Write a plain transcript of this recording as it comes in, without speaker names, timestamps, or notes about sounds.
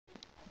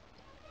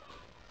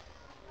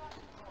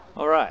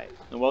Alright,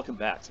 and welcome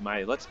back to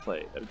my Let's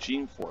Play of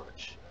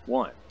Geneforge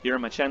 1, here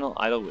on my channel,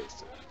 Idle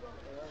Wisdom.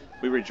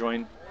 We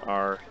rejoin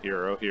our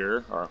hero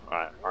here, or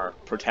our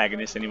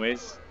protagonist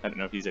anyways, I don't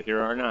know if he's a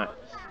hero or not,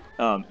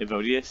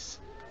 Evodius,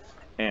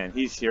 and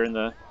he's here in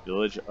the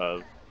village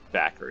of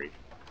Vakari,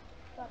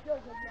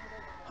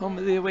 home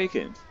of the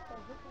Awakened.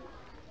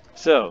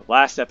 So,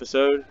 last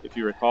episode, if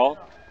you recall,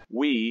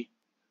 we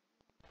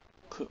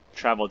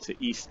traveled to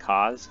East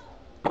Kazg,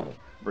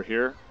 over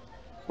here,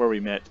 where we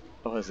met,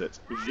 what was it,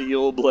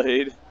 Veal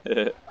Blade,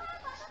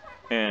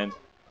 and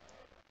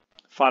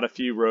fought a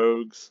few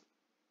rogues,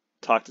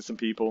 talked to some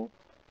people,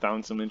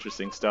 found some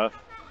interesting stuff.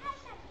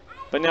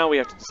 But now we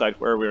have to decide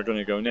where we're going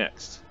to go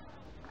next.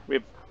 We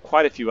have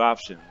quite a few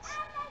options.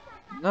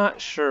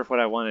 Not sure what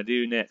I want to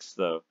do next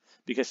though,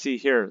 because see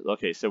here,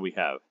 okay, so we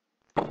have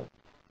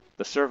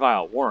the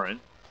Servile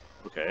Warren,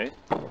 okay,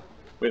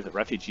 we have the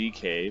Refugee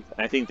Cave,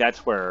 and I think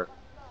that's where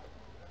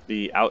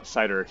the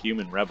outsider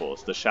human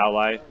rebels, the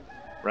Shalai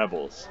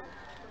rebels,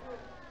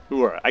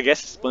 who are, I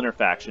guess, a splinter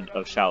faction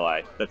of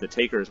Shalai that the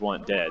Takers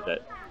want dead,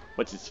 that,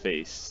 what's his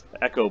face,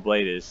 Echo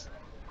Blade has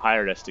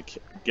hired us to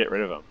get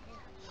rid of him.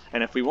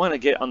 And if we want to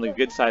get on the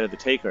good side of the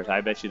Takers,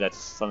 I bet you that's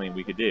something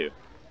we could do.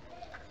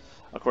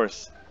 Of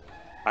course,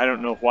 I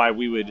don't know why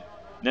we would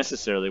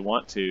necessarily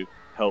want to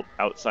help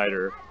help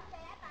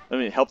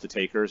the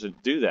Takers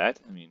and do that.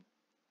 I mean,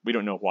 we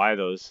don't know why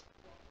those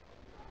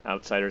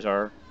outsiders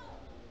are,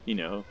 you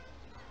know,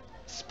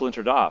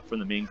 splintered off from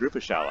the main group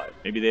of Shalai.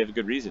 Maybe they have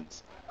good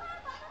reasons.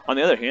 On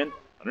the other hand,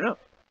 I don't know.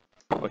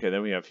 Okay,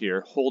 then we have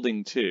here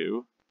Holding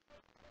 2,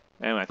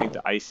 and I think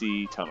the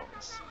Icy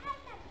Tunnels.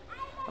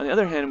 On the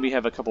other hand, we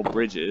have a couple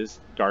bridges.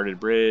 Guarded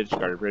bridge.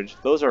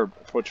 Those are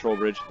patrol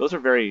bridge. Those are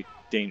very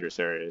dangerous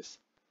areas.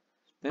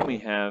 Then we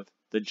have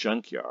the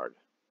Junkyard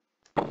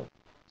and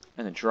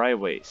the Dry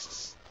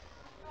Wastes.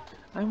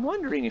 I'm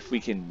wondering if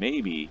we can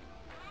maybe...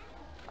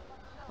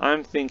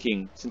 I'm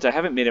thinking, since I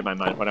haven't made up my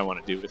mind what I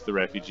want to do with the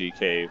Refugee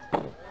Cave,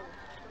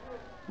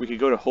 we could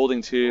go to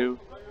Holding 2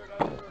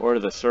 or to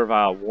the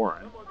Servile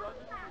Warren.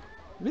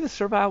 Maybe the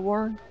Servile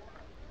Warren?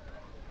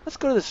 Let's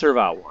go to the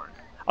Servile Warren.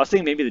 I was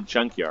thinking maybe the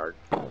Junkyard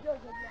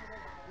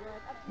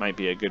might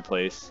be a good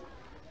place.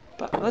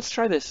 But let's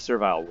try this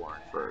Servile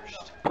Warren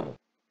first.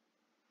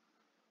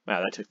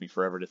 Wow, that took me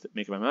forever to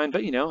make up my mind,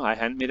 but you know, I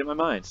hadn't made up my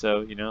mind,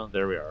 so you know,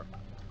 there we are.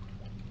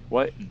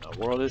 What in the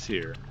world is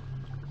here?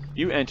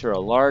 You enter a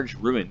large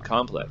ruined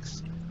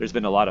complex. There's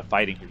been a lot of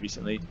fighting here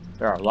recently.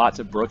 There are lots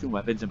of broken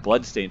weapons and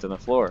bloodstains on the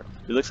floor.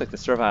 It looks like the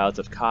Serviles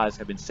of Kazg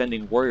have been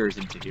sending warriors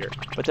into here,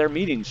 but they're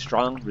meeting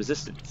strong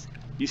resistance.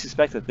 You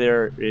suspect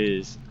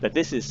that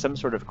this is some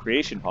sort of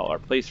creation hall or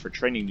place for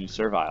training new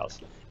Serviles.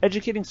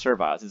 Educating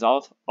Serviles is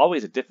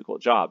always a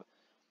difficult job.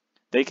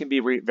 They can be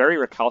very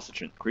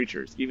recalcitrant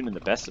creatures, even in the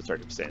best of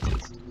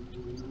circumstances.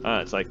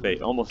 It's like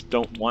they almost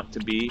don't want to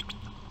be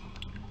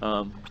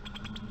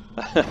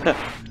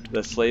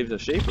the slaves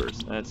of Shapers.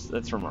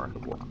 That's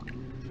remarkable.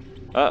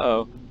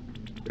 Uh-oh.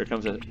 Here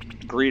comes a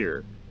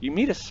greeter. You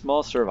meet a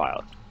small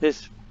Servile.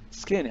 His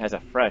skin has a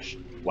fresh,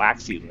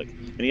 waxy look,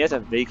 and he has a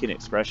vacant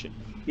expression.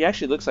 He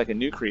actually looks like a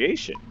new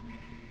creation.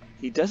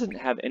 He doesn't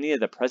have any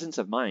of the presence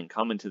of mind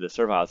common to the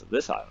Serviles of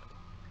this island.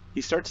 He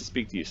starts to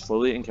speak to you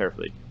slowly and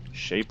carefully.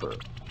 Shaper.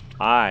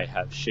 I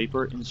have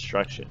Shaper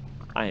instruction.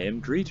 I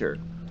am Greeter.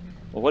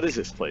 Well, what is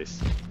this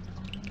place?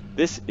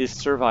 This is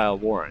Servile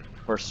Warren,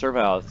 where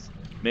Serviles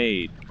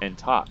made and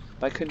taught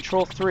by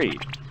Control 3,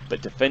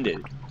 but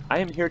defended. I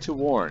am here to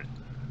warn,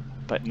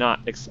 but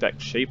not expect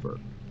Shaper.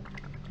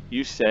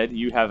 You said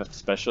you have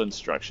special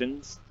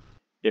instructions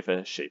if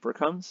a Shaper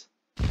comes?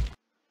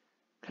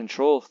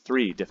 Control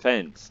 3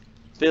 defends,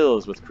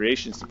 fills with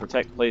creations to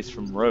protect place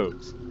from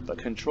rogues, but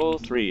Control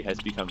 3 has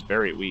become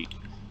very weak.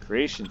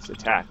 Creations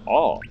attack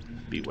all.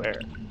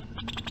 Beware.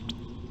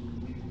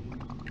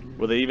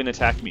 Will they even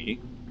attack me?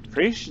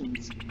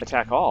 Creations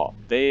attack all.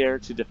 They are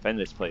to defend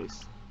this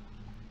place.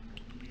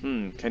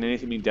 Can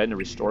anything be done to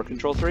restore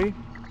Control 3?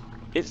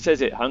 It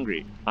says it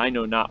hungry. I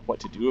know not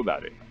what to do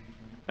about it.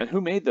 And who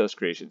made those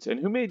creations? And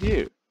who made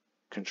you?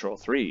 Control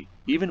 3.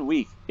 Even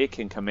weak, it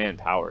can command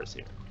powers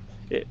here.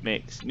 It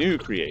makes new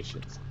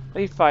creations.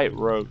 They fight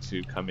rogues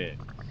who come in.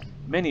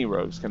 Many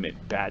rogues come in.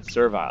 Bad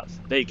Serviles.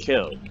 They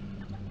kill.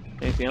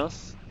 Anything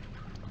else?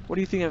 What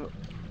do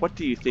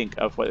you think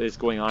of what is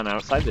going on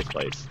outside this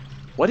place?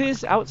 What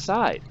is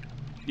outside?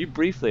 You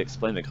briefly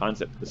explain the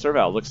concept. The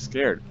Servile looks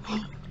scared.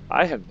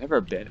 I have never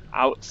been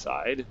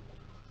outside.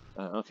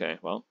 Okay,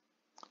 well,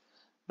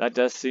 that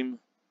does seem...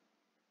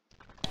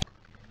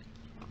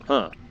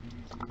 Huh.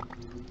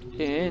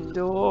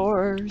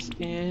 Indoors,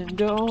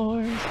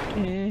 indoors,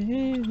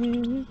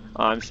 indoors.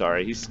 Oh, I'm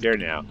sorry, he's scared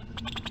now.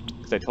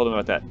 Because I told him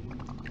about that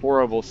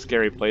horrible,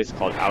 scary place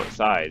called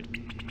outside.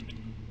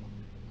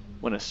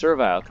 When a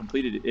Servile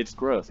completed its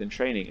growth and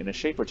training and a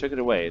Shaper took it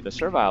away, the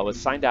Servile was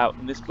signed out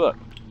in this book.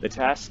 The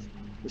task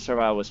the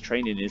Servile was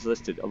trained in is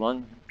listed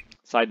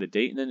alongside the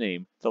date and the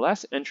name. The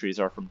last entries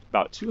are from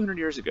about 200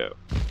 years ago.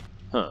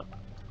 Huh.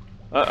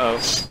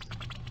 Uh-oh.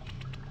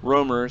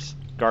 Roamers.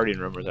 Guardian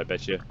roamers, I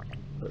bet you.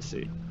 Let's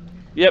see.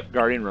 Yep,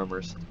 guardian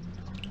roamers.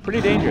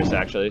 Pretty dangerous,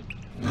 actually.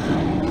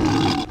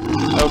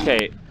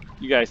 Okay,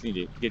 you guys need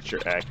to get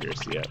your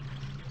accuracy up.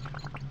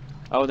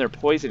 Oh, and they're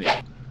poisoning.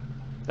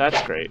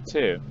 That's great,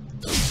 too.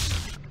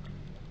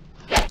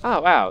 Oh,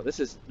 wow, this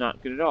is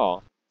not good at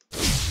all.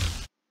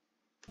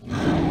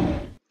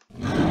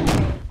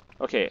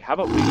 Okay, how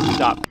about we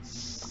stop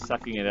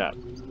sucking it up?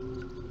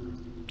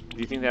 Do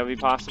you think that would be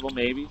possible?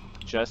 Maybe?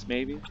 Just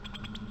maybe?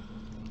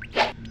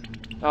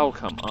 Oh,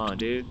 come on,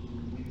 dude.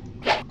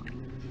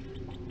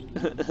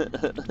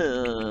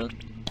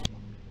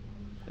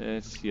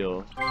 Let's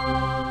heal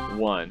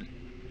 1.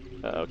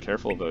 Uh-oh,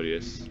 careful,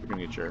 Evodius. You're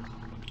gonna get your...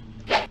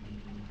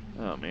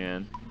 Oh,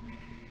 man.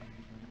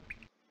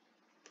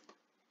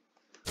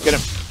 Get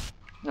him!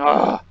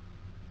 Ah!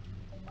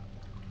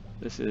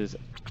 This is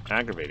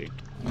aggravating.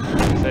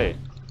 Say,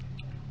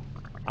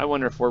 I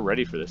wonder if we're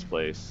ready for this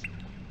place.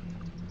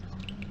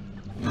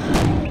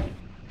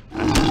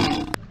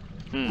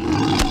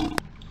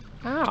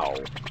 Ow!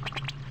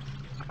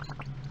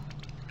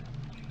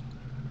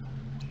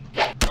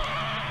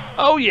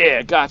 Oh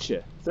yeah,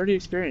 gotcha! 30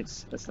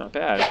 experience. That's not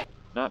bad.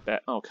 Not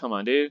bad. Oh, come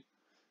on, dude.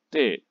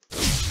 Dude.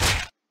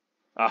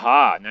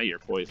 Aha, now you're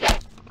poisoned.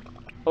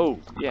 Oh,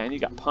 yeah, and you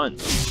got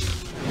punched.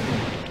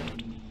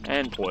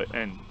 And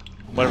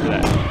whatever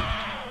that.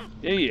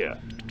 Yeah.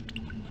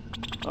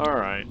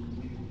 Alright.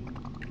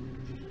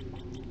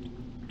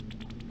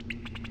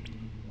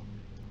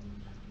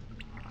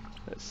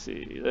 Let's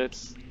see.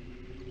 Let's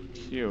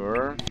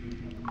cure.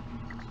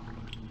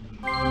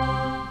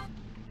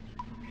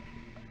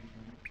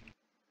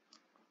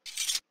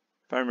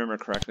 If I remember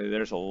correctly,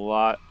 there's a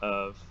lot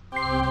of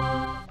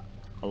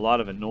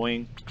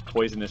annoying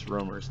poisonous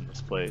roamers in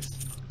this place.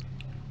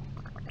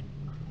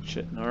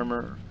 Chitin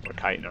armor or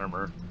chitin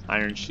armor,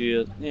 iron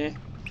shield. Eh,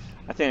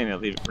 I think I'm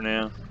gonna leave it for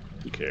now.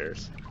 Who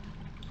cares?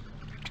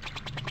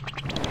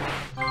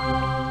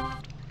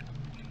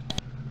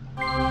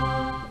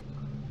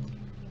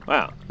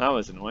 Wow, that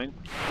was annoying.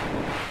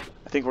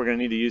 I think we're gonna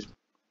need to use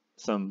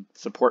some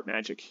support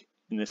magic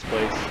in this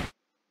place.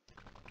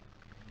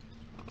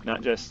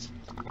 Not just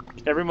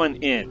everyone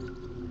in.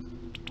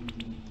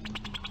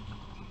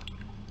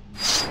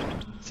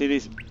 See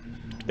these?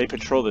 They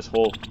patrol this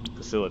whole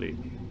facility.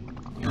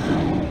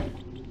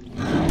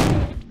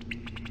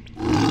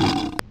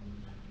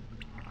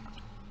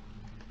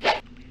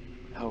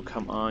 Oh,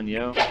 come on,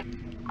 yo.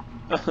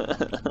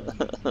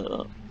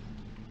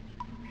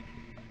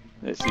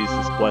 Let's use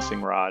this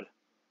blessing rod.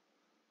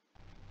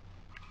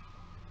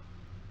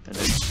 And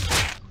then,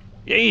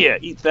 yeah,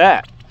 eat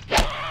that.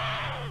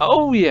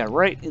 Oh yeah,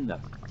 right in the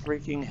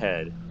freaking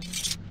head.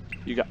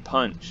 You got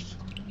punched.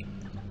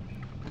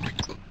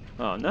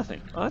 Oh,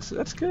 nothing. Oh,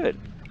 that's good.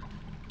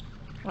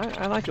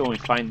 I like it when we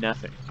find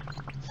nothing.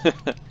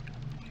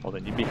 Well,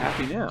 then you'd be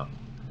happy now.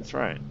 That's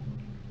right.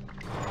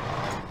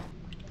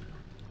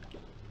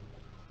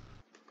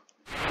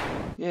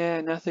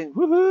 Yeah, nothing.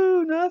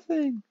 Woohoo,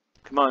 nothing.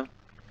 Come on.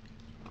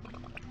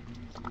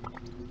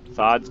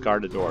 Thods,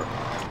 guard the door.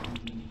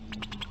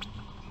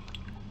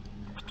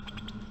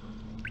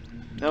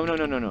 No.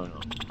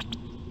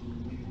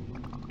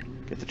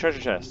 Get the treasure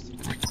chest.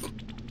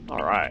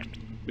 Alright.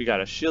 We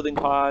got a shielding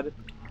pod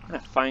and a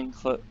fine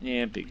cloak.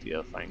 Yeah, big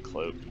deal, fine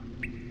cloak.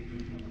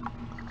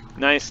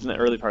 Nice in the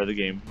early part of the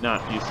game.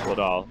 Not useful at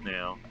all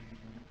now.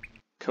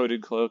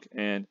 Coated cloak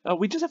and... Oh,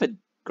 we just have a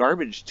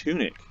garbage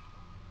tunic.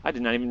 I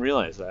did not even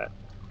realize that.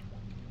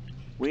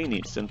 We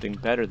need something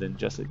better than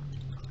just a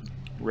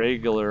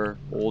regular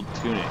old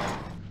tunic.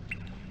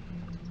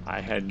 I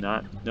had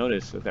not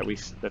noticed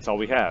that's all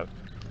we have.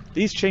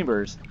 These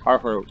chambers are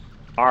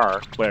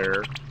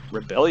where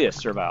rebellious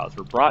Serviles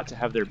were brought to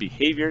have their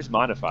behaviors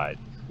modified.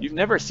 You've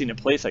never seen a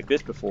place like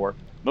this before.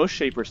 Most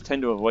Shapers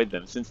tend to avoid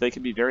them since they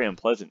can be very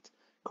unpleasant.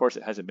 Of course,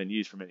 it hasn't been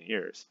used for many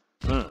years.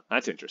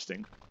 That's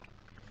interesting.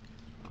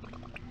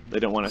 They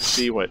don't want to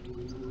see what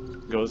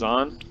goes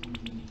on.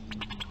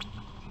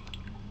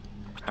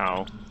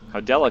 How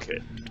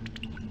delicate.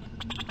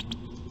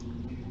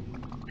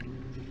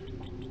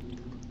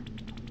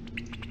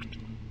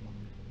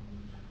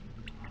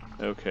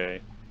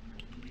 Okay.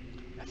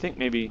 I think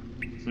maybe...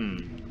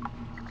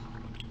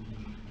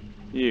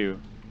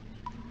 You.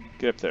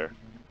 Get up there.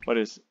 What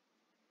is...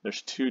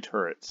 There's 2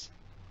 turrets.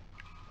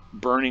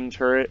 Burning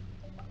turret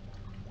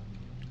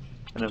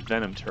and a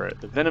venom turret.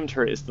 The venom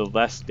turret is the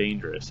less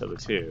dangerous of the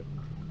 2.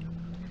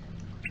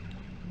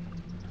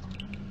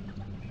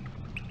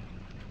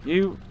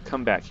 You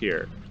come back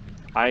here.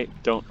 I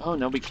don't... Oh,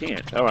 no, we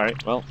can't.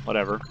 Alright, well,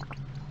 whatever.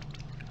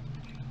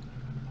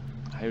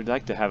 I would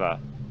like to have a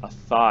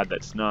thought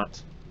that's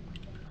not...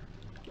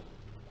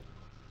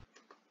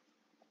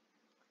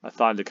 A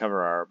thought to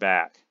cover our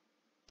back.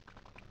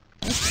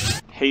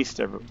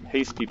 Haste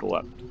people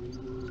up.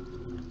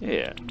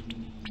 Yeah.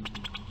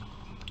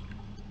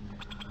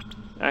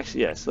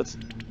 Actually, yes, let's...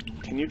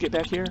 Can you get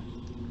back here?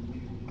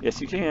 Yes,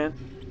 you can.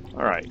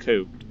 Alright,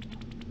 cool.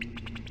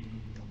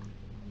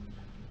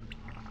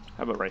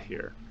 How about right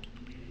here?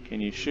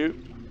 Can you shoot?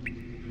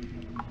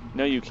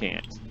 No, you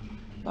can't.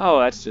 Oh,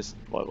 that's just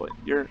lovely.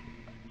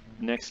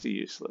 next to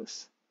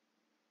useless.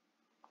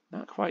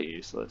 Not quite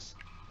useless,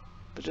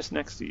 but just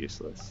next to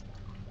useless.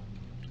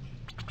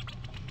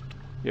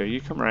 Here,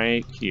 you come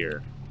right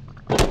here.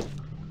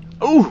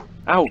 Ooh!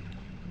 Ow!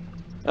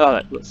 Oh,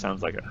 that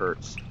sounds like it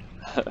hurts.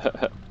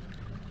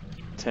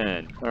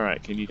 10.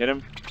 Alright, can you hit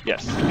him?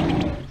 Yes.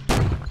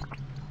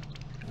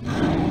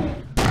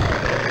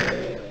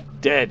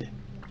 Dead!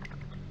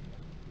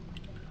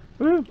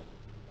 Woo!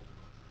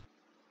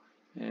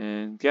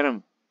 And get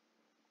him!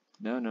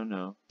 No, no,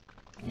 no.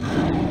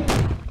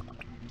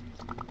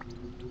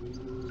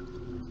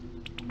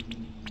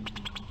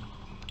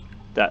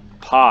 That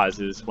pause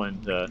is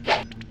when the...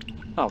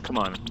 Oh, come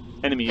on.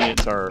 Enemy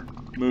units are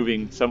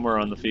moving somewhere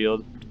on the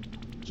field,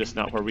 just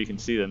not where we can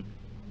see them.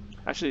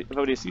 Actually,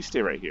 Evodius, you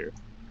stay right here.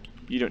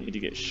 You don't need to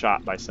get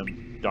shot by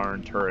some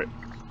darn turret.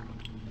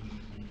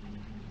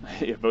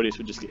 Evodius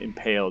would just get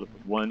impaled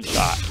with one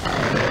shot.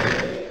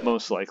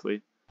 Most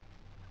likely.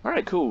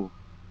 Alright, cool.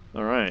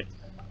 Alright.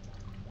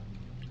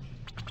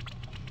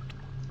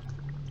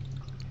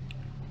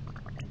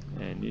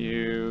 And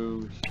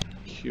you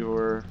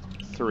cure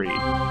 3.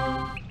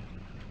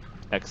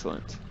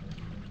 Excellent.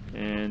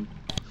 And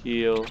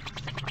heal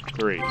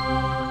 3.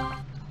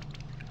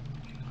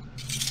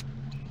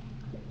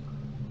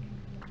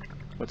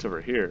 What's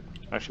over here?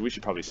 Actually, we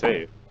should probably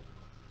save.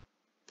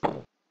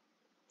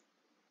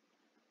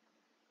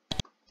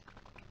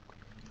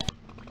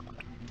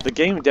 The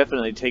game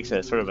definitely takes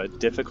a sort of a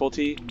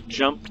difficulty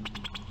jump.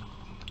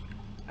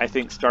 I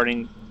think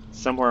starting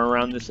somewhere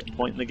around this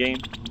point in the game,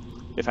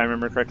 if I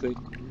remember correctly.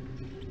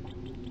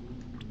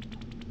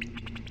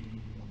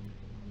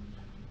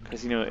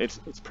 Because, you know, it's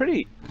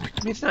pretty...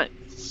 I mean, it's not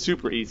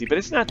super easy, but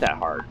it's not that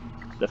hard,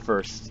 the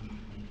first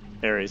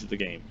areas of the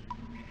game.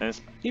 And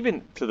it's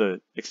even to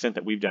the extent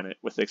that we've done it,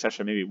 with the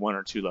exception of maybe 1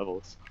 or 2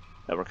 levels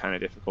that were kind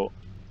of difficult.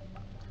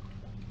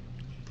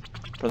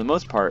 For the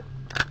most part...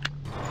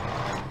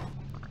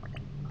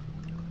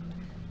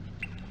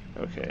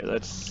 Okay,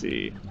 let's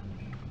see.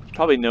 There's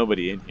probably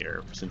nobody in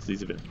here, since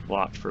these have been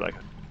locked for like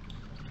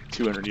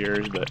 200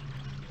 years, but...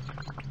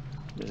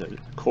 There's a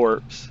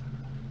corpse.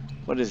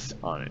 What is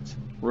on it?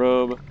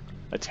 Robe,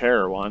 a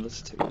terror wand,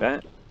 let's take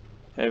that.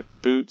 Have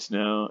boots,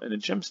 no, and a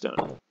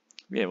gemstone.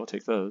 Yeah, we'll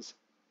take those.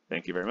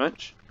 Thank you very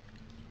much.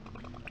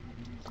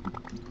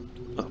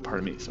 Oh,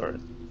 pardon me, sorry.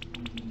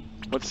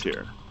 What's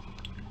here?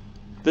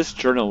 This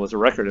journal was a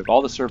record of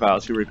all the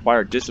serviles who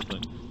required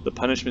discipline, the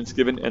punishments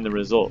given, and the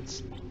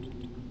results.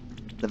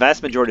 The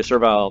vast majority of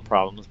servile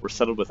problems were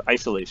settled with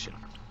isolation.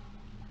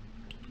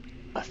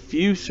 A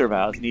few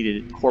serviles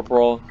needed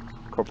corporal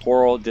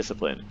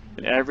discipline,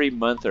 and every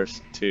month or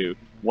two,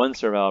 one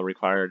servile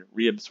required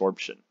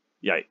reabsorption.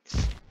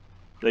 Yikes.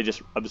 They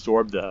just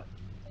absorbed the...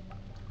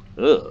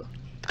 Ugh.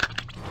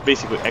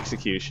 Basically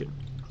execution.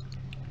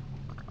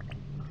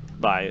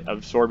 By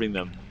absorbing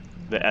them,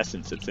 the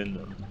essence that's in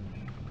them.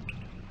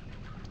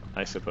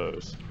 I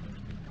suppose.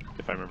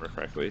 If I remember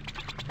correctly.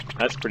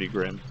 That's pretty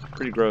grim.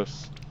 Pretty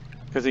gross.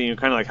 Because, you know,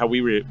 kind of like how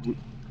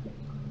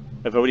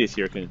Evodius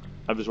here can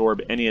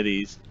absorb any of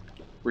these,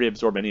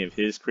 reabsorb any of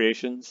his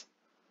creations.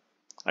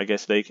 I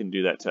guess they can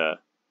do that to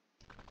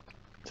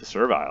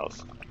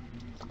serviles.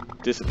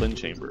 Discipline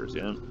chambers,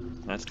 yeah.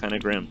 That's kind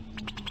of grim.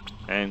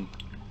 And,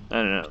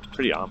 I don't know,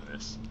 pretty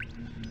ominous.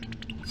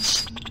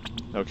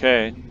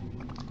 Okay.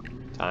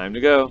 Time to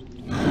go.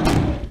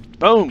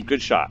 Boom!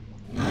 Good shot.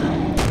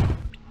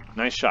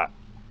 Nice shot.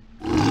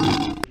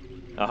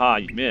 Aha,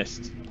 you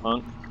missed,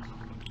 punk.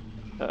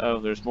 Uh-oh,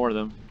 there's more of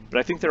them. But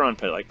I think they're on,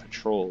 like,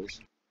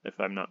 patrols, if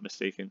I'm not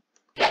mistaken.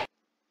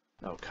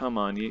 Oh, come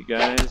on, you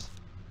guys.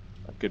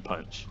 A good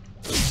punch.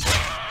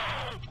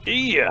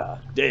 Yeah!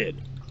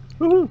 Dead.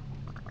 Woohoo!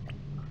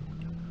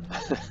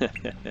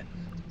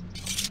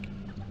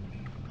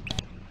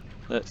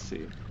 Let's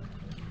see.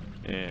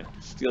 Yeah,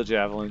 steel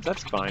javelins,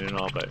 that's fine and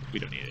all, but we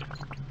don't need it.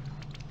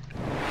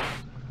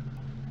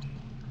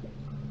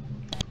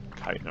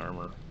 Chitin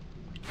armor.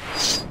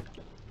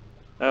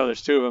 Oh,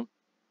 there's 2 of them.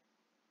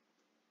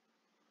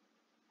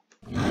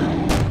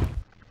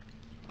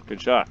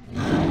 Good shot.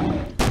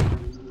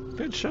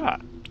 Good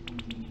shot.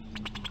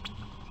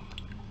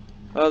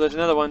 Oh, there's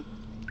another one.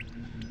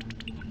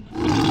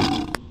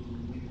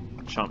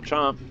 Chomp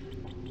chomp.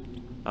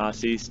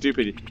 See,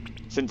 stupid.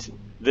 Since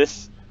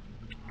this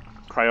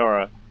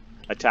Cryora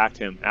attacked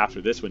him after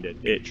this one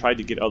did, it tried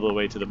to get all the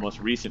way to the most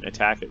recent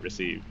attack it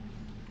received.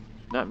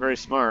 Not very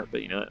smart,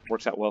 but you know, it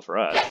works out well for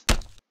us.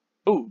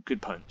 Ooh,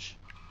 good punch.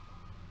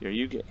 Here,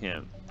 you get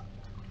him.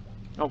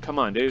 Oh, come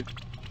on, dude.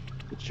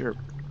 Get your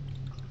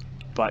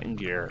butt in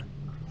gear.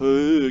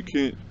 I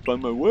can't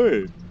find my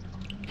way.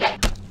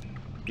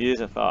 He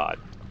is a thought.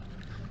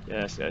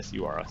 Yes, yes,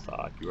 you are a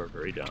thought. You are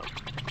very dumb.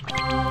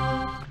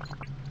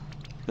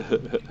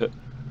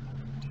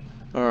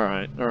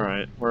 Alright,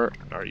 alright. Where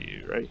are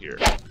you? Right here.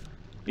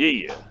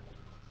 Yeah.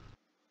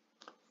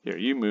 Here,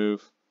 you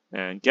move.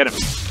 And get him.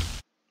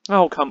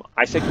 Oh, come on.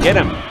 I said get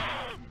him.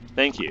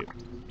 Thank you.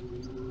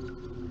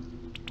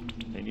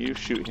 And you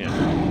shoot him.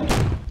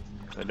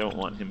 I don't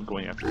want him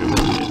going after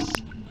Evodius.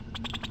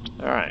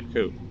 Alright,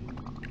 cool.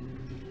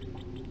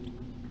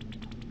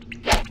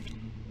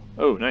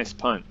 Oh, nice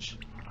punch.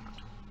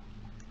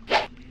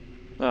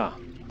 Ah,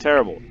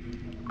 terrible.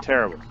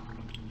 Terrible.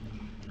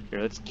 Here,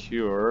 let's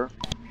cure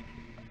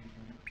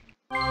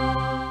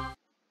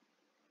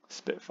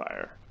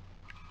Spitfire.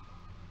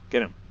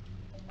 Get him.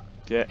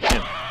 Get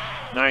him.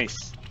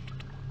 Nice.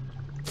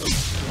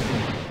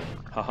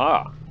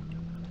 Haha.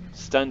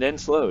 Stunned and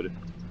slowed.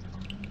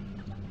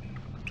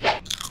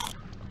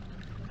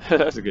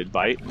 That's a good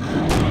bite.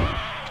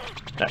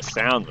 That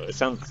sound, though, it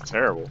sounds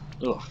terrible.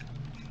 Ugh.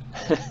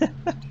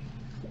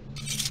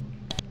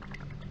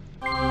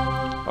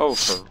 Oh,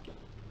 for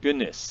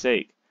goodness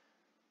sake.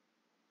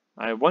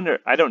 I wonder,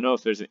 I don't know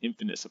if there's an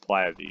infinite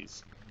supply of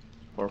these,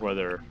 or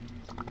whether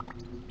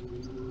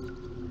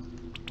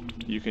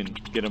you can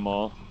get them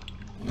all.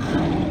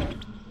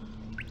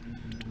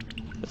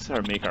 Let's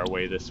start make our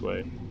way this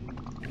way.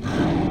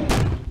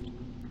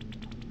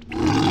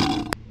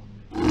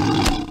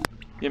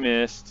 You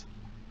missed.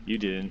 You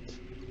didn't.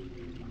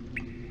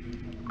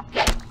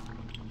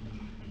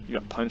 You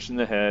got punched in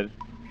the head.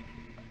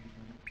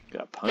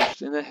 Got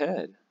punched in the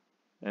head.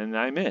 And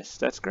I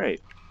missed. That's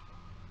great.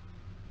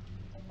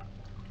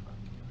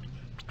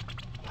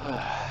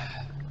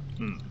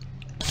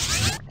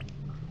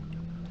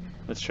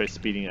 Let's try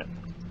speeding up.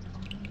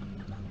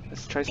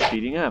 Let's try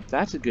speeding up.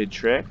 That's a good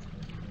trick.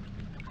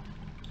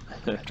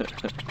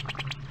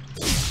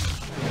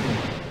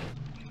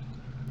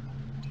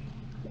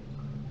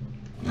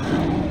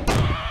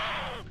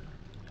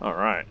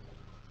 Alright.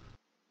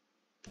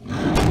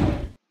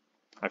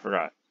 I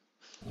forgot.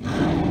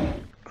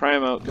 Cry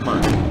him out. Come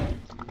on.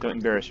 Don't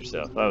embarrass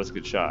yourself. That was a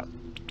good shot.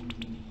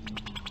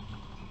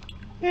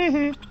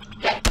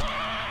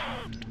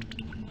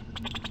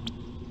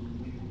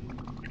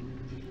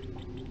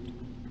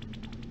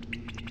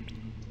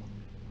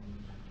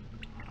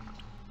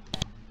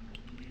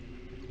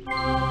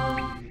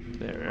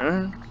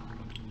 There.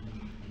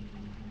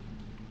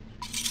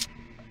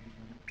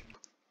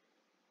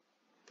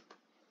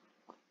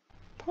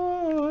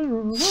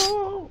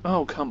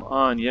 Oh, come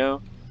on,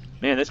 yo.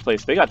 Man, this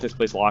place, they got this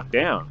place locked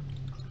down.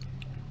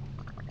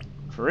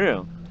 For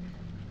real.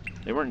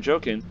 They weren't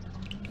joking.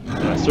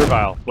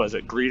 Servile, was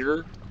it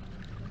Greeter?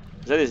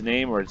 Is that his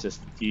name, or it's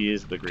just he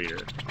is the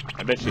Greeter?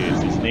 I bet you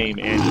it's his name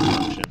and his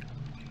function.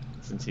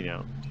 Since, you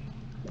know.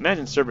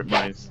 Imagine Servant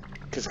Mines,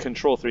 because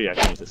Control 3, I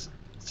think, is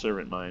a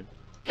Servant Mine.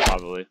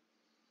 Probably.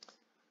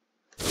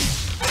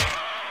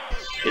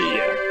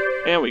 Yeah.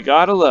 And we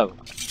got a level.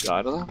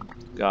 Got a level.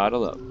 Got a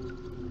level.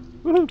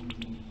 Woohoo!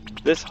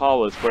 This hall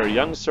was where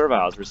young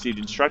Serviles received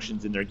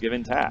instructions in their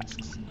given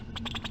tasks.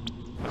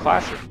 A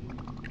classroom.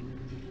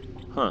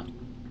 Huh.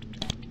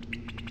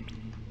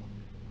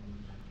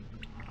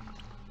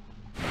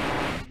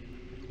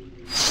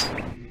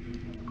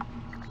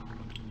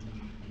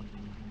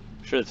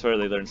 I'm sure that's where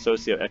they learned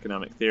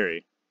socioeconomic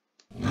theory.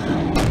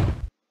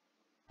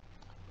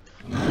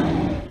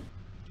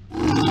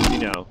 You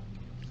know.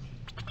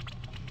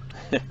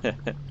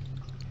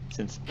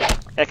 Since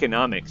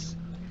economics,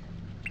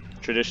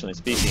 traditionally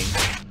speaking,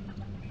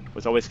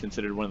 was always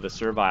considered one of the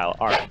servile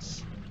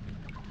arts,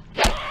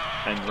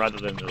 and rather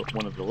than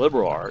one of the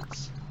liberal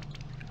arts,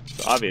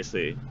 so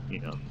obviously, you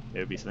know, it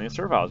would be something that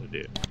serviles would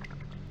do.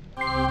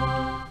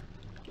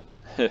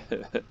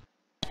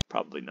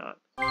 Probably not.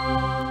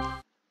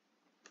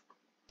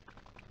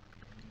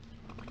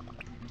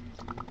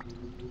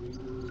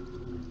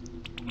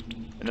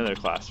 Another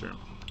classroom.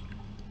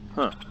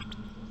 Huh.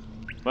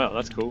 Well,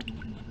 that's cool.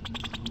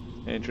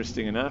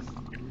 Interesting enough.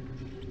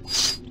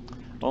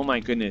 Oh my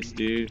goodness,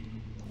 dude.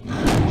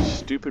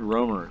 Stupid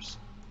roamers.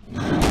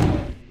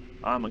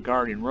 I'm a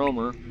guardian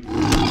roamer.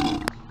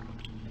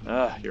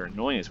 You're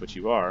annoying is what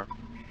you are.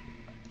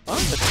 I'm a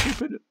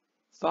stupid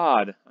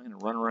thod. I'm gonna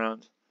run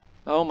around.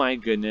 Oh my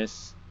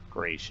goodness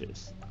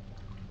gracious.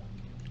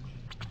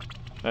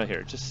 Oh,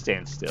 here, just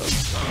stand still.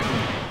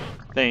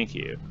 Thank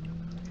you.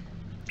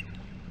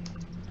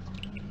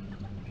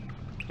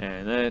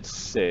 And let's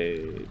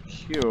say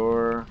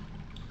cure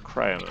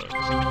cryomode.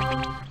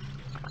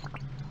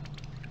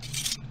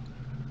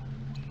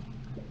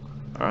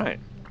 Alright.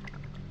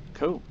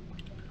 Cool.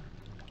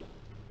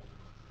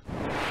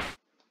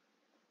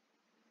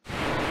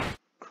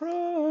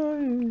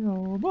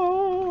 Cryomode.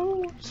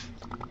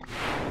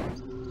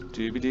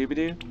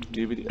 Doobie-doobie-doo.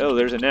 Doobie-doo. Oh,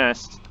 there's a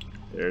nest.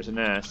 There's a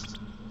nest.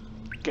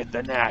 Get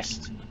the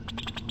nest!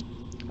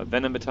 A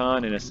venom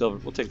baton and a silver.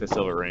 We'll take the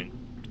silver ring.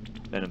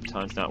 Venom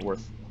baton's not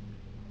worth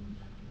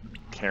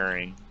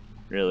carrying,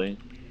 really.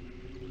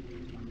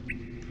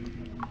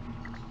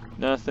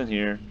 Nothing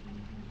here.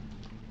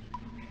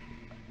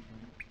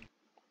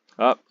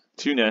 Up,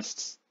 two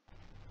nests.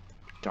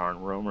 Darn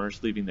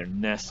roamers leaving their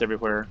nests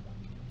everywhere.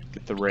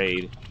 Get the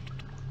raid.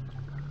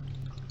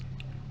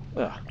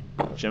 Ugh.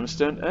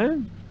 Gemstone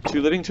and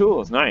two living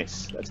tools.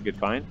 Nice. That's a good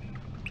find.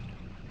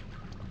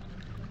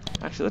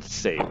 Actually, let's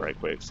save right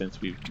quick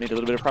since we've made a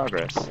little bit of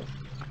progress.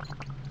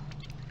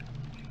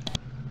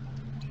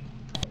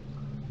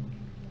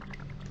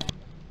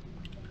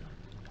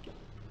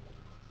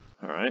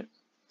 Alright.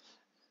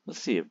 Let's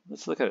see.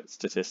 Let's look at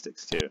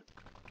statistics too.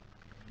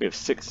 We have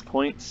 6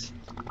 points.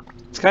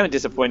 It's kind of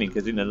disappointing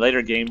because in the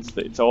later games,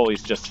 it's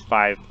always just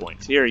 5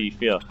 points. Here you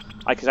feel,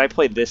 because I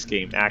played this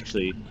game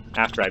actually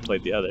after I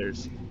played the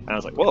others, and I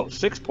was like, whoa,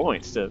 6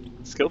 points to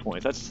skill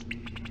points. That's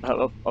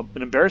an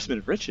embarrassment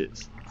of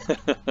riches.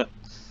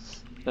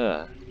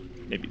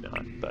 Maybe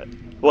not, but,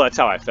 well, that's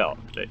how I felt.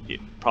 But it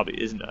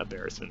probably isn't an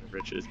embarrassment of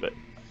riches, but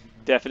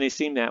definitely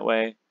seemed that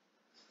way.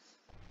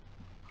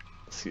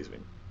 Excuse me.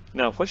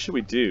 Now, what should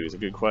we do is a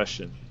good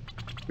question.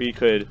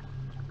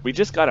 We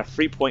just got a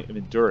free point of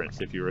endurance,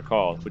 if you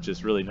recall, which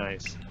is really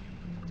nice.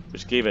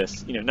 Which gave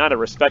us, you know, not a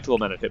respectable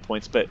amount of hit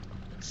points, but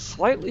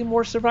slightly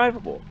more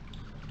survivable.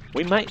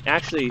 We might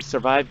actually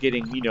survive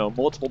getting, you know,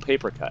 multiple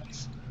paper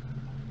cuts.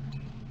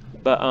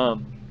 But,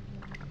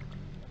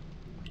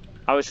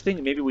 I was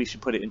thinking maybe we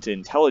should put it into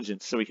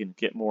intelligence so we can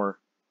get more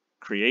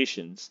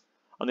creations.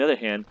 On the other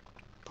hand,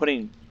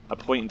 putting a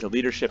point into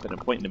leadership and a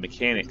point into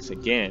mechanics,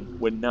 again,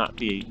 would not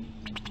be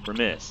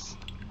remiss.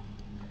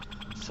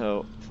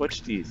 So,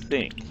 which do you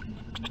think?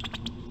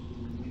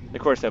 Of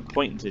course, a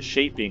point into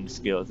shaping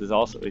skills is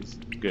also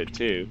good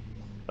too.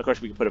 Of course,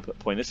 we could put a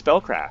point into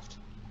spellcraft.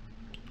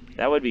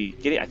 That would be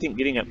I think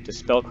getting up to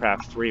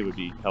spellcraft 3 would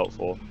be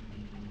helpful.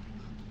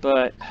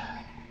 But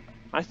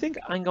I think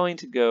I'm going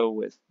to go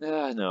with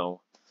no.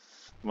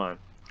 Come on,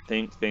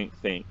 think.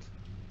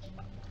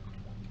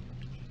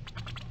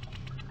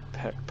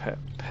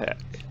 Peck.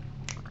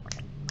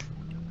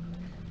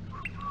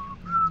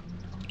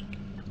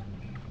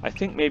 I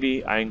think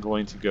maybe I'm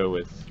going to go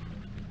with...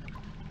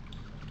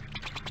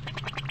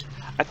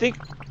 I think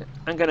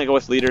I'm going to go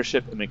with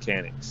leadership and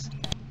mechanics.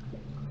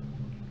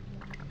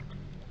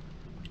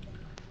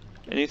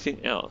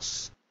 Anything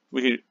else?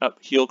 We could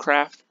up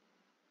healcraft.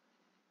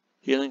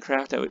 Healing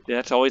craft,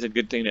 that's always a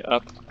good thing to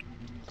up.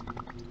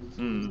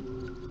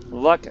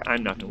 Luck,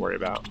 I'm not going to worry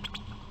about.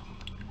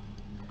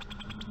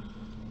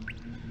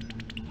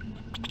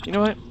 You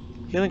know what?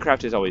 Healing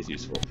craft is always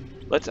useful.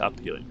 Let's up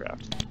healing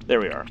craft.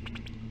 There we are.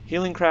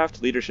 Healing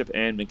craft, leadership,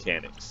 and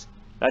mechanics.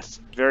 That's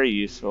very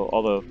useful,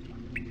 although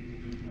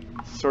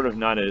sort of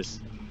not as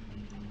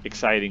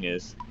exciting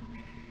as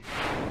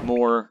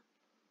more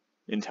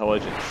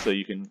intelligence, so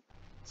you can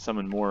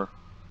summon more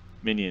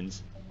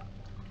minions.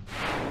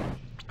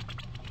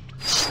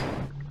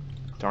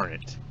 Darn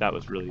it, that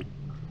was really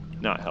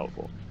not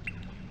helpful.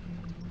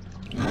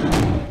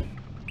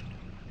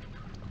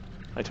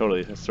 I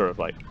totally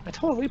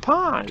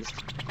paused.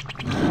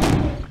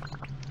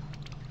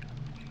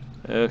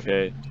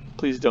 Okay,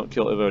 please don't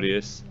kill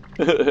Evodius.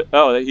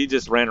 Oh, he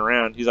just ran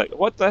around. He's like,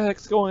 what the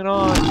heck's going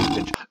on?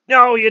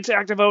 No, he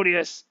attacked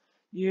Evodius!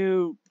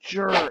 You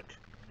jerk!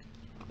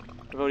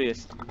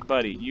 Evodius,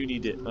 buddy, you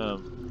need to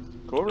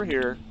go over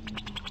here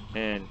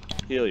and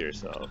heal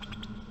yourself.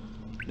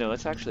 No,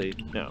 let's actually,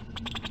 no.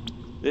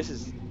 This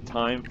is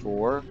time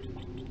for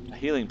a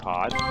healing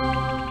pod.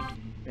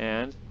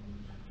 And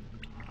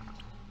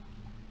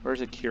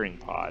where's a curing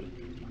pod?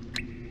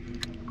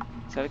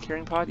 Is that a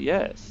curing pod?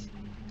 Yes.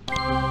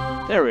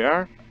 There we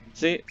are.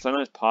 See,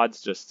 sometimes pods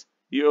just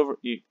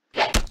the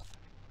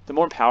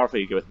more powerful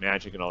you get with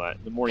magic and all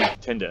that, the more you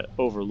tend to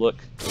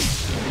overlook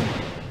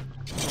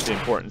the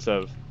importance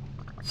of,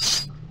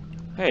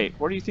 hey,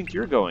 where do you think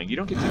you're going? You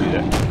don't get to do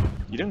that.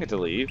 You don't get to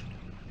leave.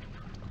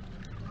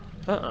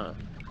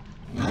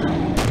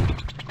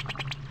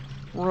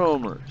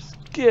 Roamers,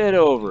 get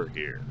over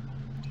here.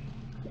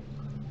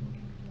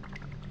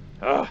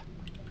 Ugh.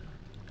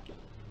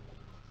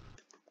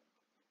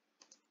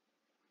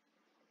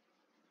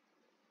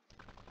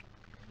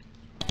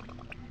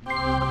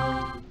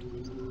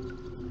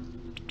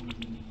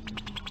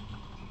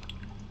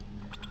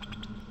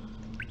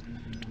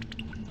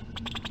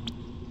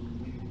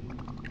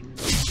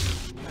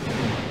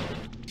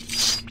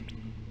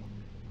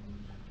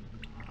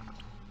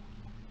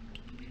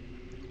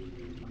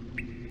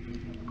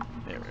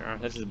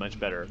 This is a much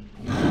better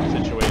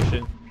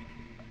situation.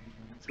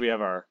 So we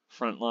have our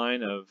front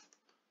line of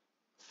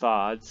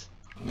Thods,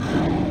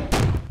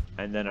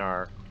 and then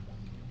our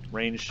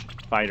ranged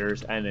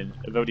fighters, and then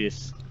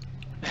Evodius.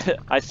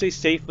 I say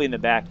safely in the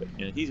back, but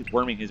you know, he's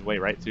worming his way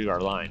right through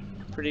our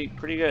line. Pretty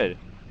good.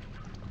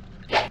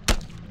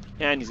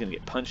 And he's gonna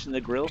get punched in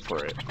the grill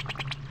for it.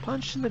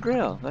 Punched in the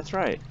grill. That's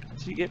right.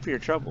 That's what you get for your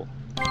trouble.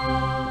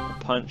 A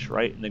punch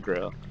right in the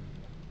grill.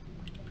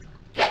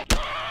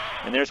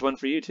 And there's one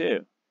for you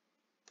too.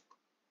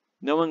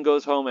 No one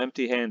goes home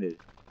empty-handed.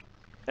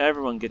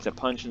 Everyone gets a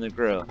punch in the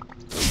grill.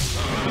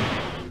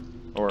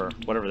 Or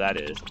whatever that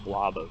is, a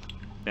blob of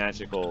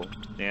magical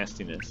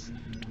nastiness.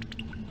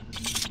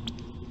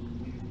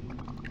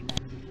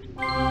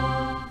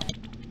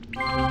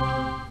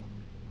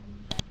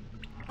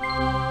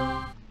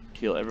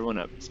 Heal everyone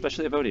up,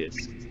 especially Evodius.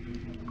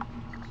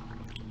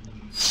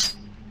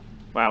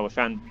 Wow, we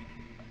found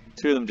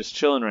 2 of them just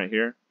chilling right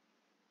here.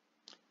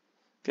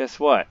 Guess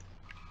what?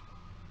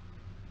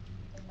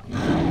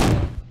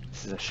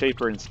 This is a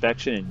shaper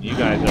inspection and you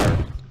guys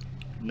are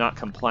not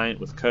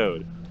compliant with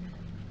code.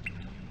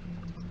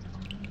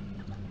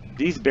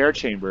 These bear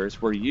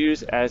chambers were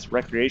used as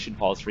recreation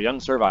halls for young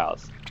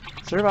serviles.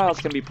 Serviles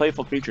can be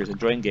playful creatures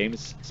enjoying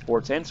games,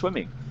 sports, and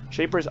swimming.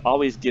 Shapers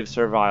always give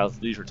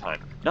Serviles leisure time.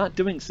 Not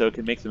doing so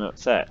can make them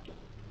upset.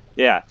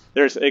 Yeah,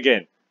 there's,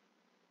 again,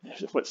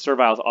 what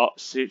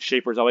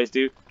Shapers always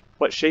do.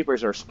 What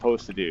Shapers are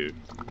supposed to do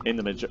in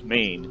the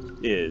main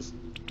is,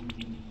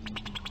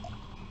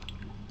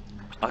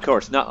 of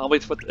course, not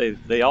always what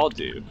they all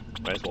do.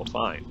 Might as well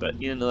fine, but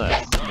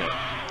nonetheless, you know,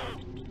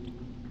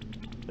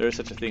 there is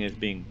such a thing as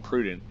being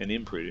prudent and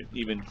imprudent,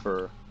 even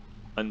for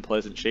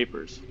unpleasant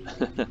Shapers.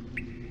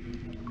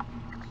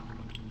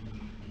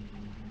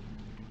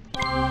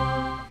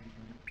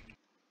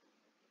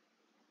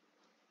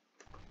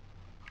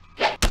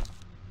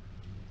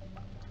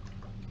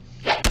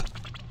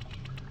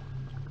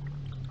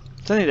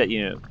 Something that,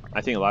 you know,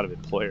 I think a lot of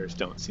employers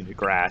don't seem to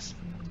grasp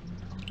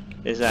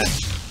is that,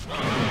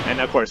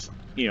 and of course,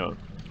 you know,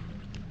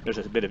 there's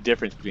a bit of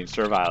difference between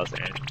Serviles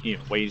and, you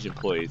know, wage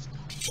employees.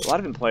 A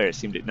lot of employers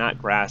seem to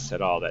not grasp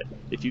at all that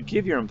if you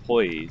give your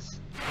employees,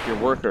 your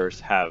workers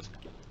have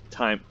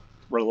time,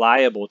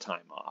 reliable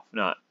time off,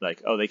 not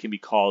like, oh, they can be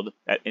called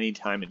at any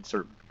time and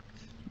sort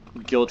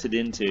of guilted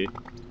into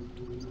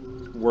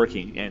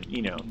working, and,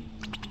 you know,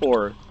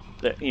 or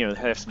that, you know,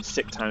 have some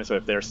sick time, so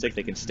if they're sick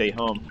they can stay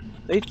home.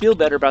 They feel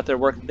better about their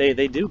work.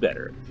 They do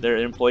better. Their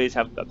employees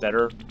have a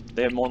better,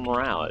 they have more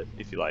morale,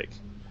 if you like.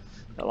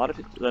 A lot of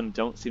them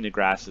don't seem to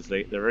grasp as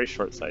they're very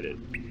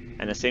short-sighted.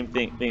 And the same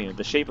thing,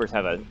 the Shapers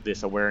have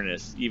this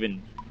awareness,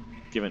 even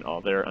given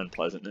all their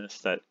unpleasantness,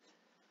 that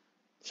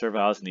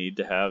Serviles need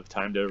to have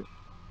time to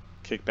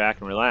kick back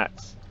and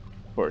relax.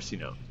 Of course, you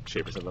know,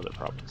 Shapers have other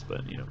problems,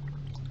 but, you know,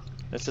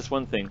 that's just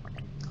one thing.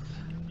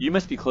 You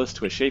must be close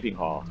to a shaping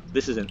hall.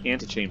 This is an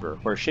antechamber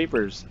where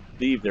Shapers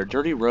leave their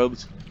dirty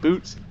robes,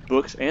 boots,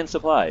 books, and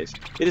supplies.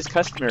 It is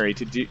customary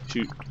to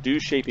do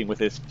shaping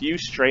with as few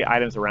stray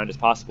items around as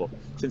possible,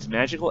 since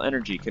magical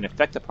energy can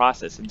affect the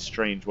process in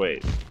strange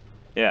ways.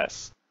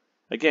 Yes.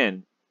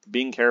 Again,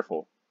 being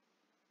careful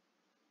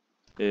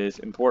is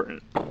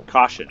important.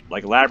 Caution,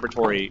 like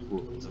laboratory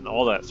rules and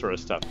all that sort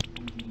of stuff.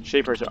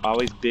 Shapers are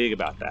always big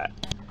about that.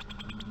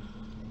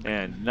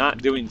 And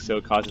not doing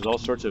so causes all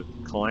sorts of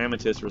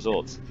calamitous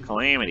results.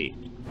 Calamity.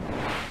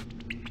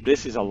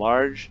 This is a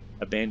large,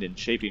 abandoned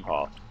shaping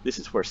hall. This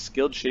is where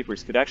skilled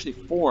Shapers could actually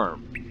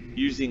form,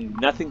 using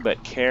nothing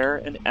but care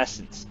and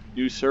essence,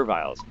 new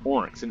Serviles,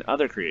 Orcs, and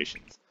other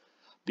creations.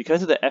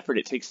 Because of the effort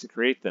it takes to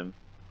make them,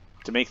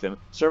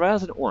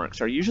 Serviles and Orcs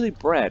are usually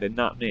bred and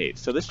not made,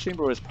 so this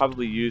chamber was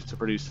probably used to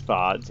produce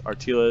Thods,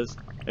 Artilas,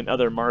 and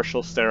other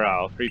martial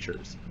sterile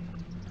creatures.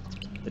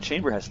 The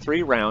chamber has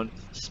 3 round,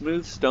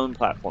 smooth stone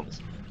platforms,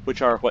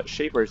 which are what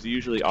Shapers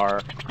usually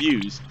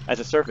use as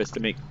a surface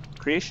to make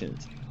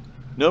creations.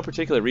 No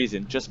particular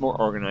reason, just more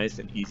organized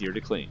and easier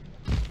to clean.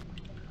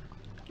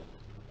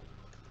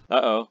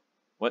 Uh-oh.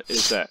 What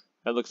is that?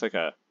 That looks like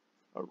a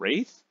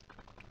wraith?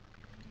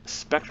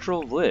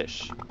 Spectral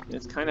Vlish.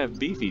 It's kind of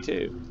beefy,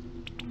 too.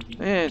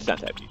 It's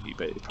not that beefy,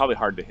 but it's probably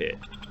hard to hit.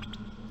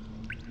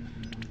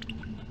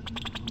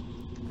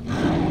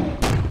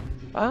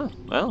 Ah,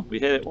 well, we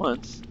hit it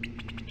once.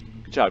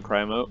 Good job,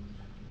 Crymo.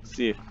 Let's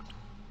see if...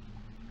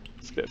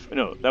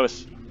 No, that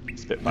was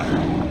Spitfire.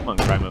 Come on,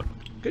 Crymo.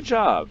 Good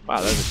job. Wow,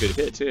 that was a good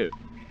hit, too.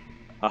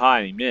 Haha,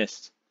 and he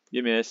missed.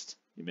 You missed.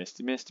 You missed,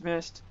 you missed, you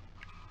missed.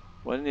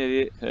 What an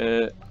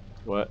idiot.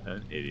 What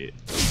an idiot.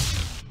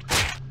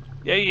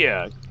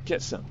 Yeah,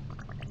 get some.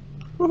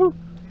 Woohoo!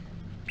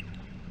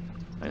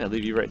 I'm gonna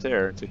leave you right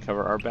there to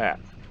cover our back.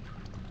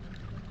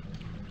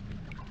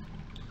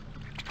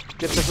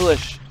 Get the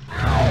Vlish.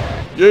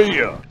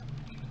 Yeah!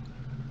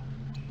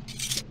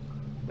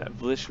 That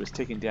Vlish was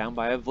taken down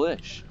by a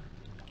Vlish.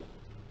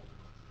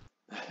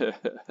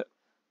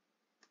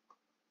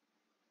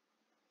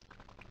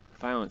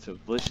 Violence of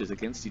Vlishes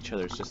against each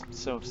other is just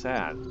so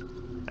sad.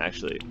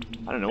 Actually,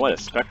 I don't know what a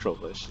spectral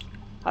Vlish.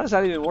 How does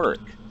that even work?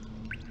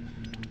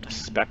 A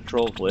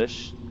spectral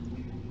Vlish?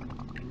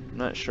 I'm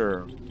not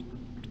sure.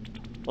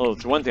 Well,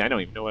 it's one thing I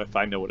don't even know if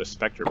I know what a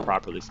spectre,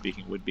 properly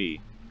speaking, would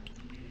be.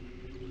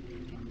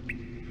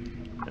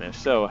 And if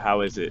so,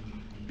 how is it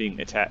being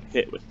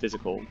hit with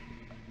physical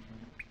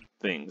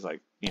things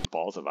like, you know,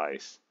 balls of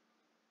ice?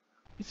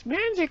 It's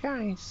magic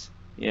ice.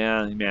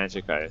 Yeah,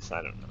 magic ice.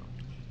 I don't know.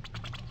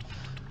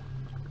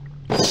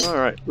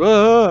 Alright.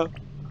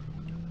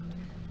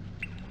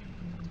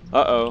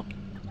 Uh-oh.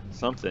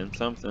 Something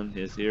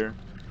is here.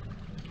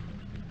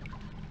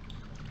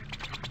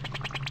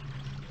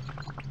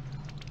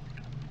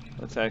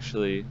 Let's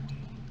actually...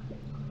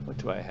 What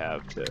do I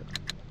have to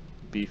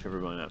beef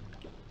everyone up?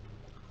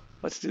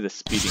 Let's do the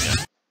speeding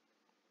up.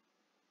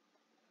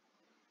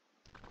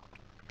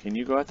 Can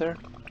you go out there?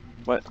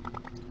 What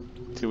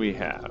do we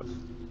have?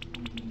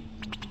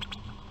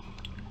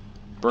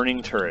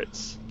 Burning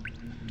turrets.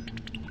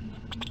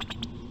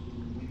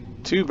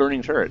 2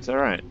 burning turrets,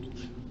 alright.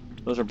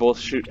 Those are both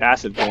shoot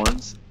acid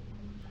thorns.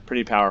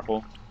 Pretty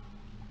powerful.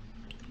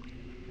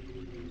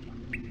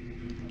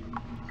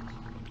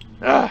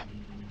 Ah!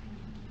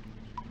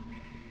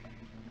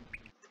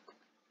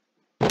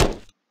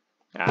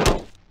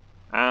 Ow.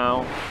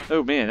 Ow.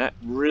 Oh man, that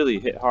really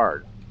hit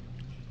hard.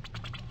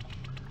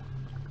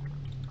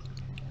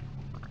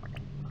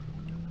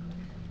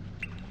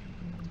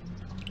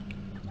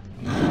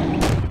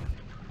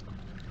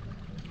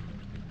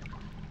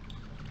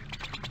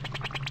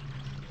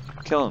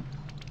 Kill him.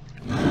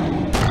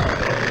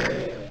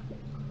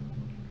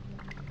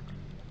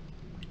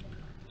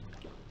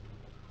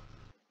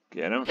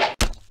 Get him.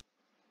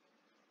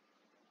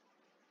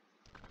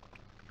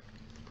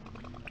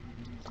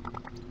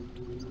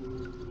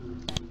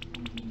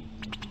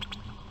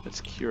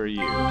 Let's cure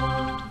you.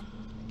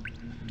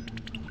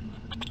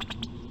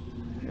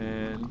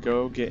 And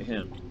go get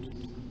him.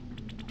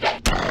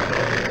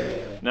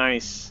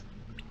 Nice.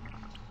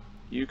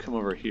 You come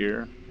over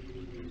here.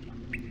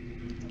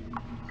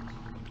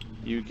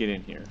 You get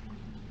in here.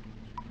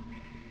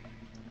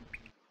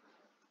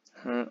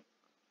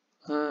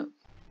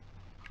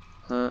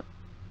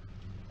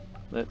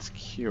 Let's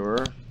cure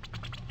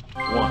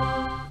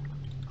one.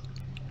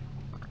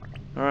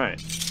 Alright.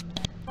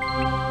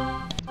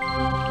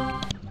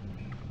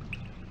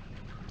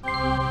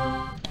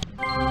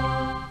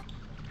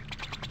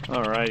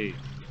 Alrighty.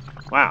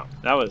 Wow,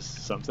 that was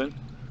something.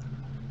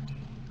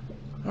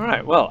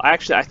 Alright, well,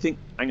 actually, I think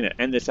I'm going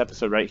to end this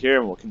episode right here,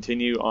 and we'll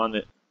continue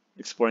on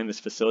exploring this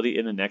facility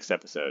in the next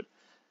episode.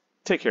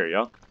 Take care,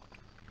 y'all.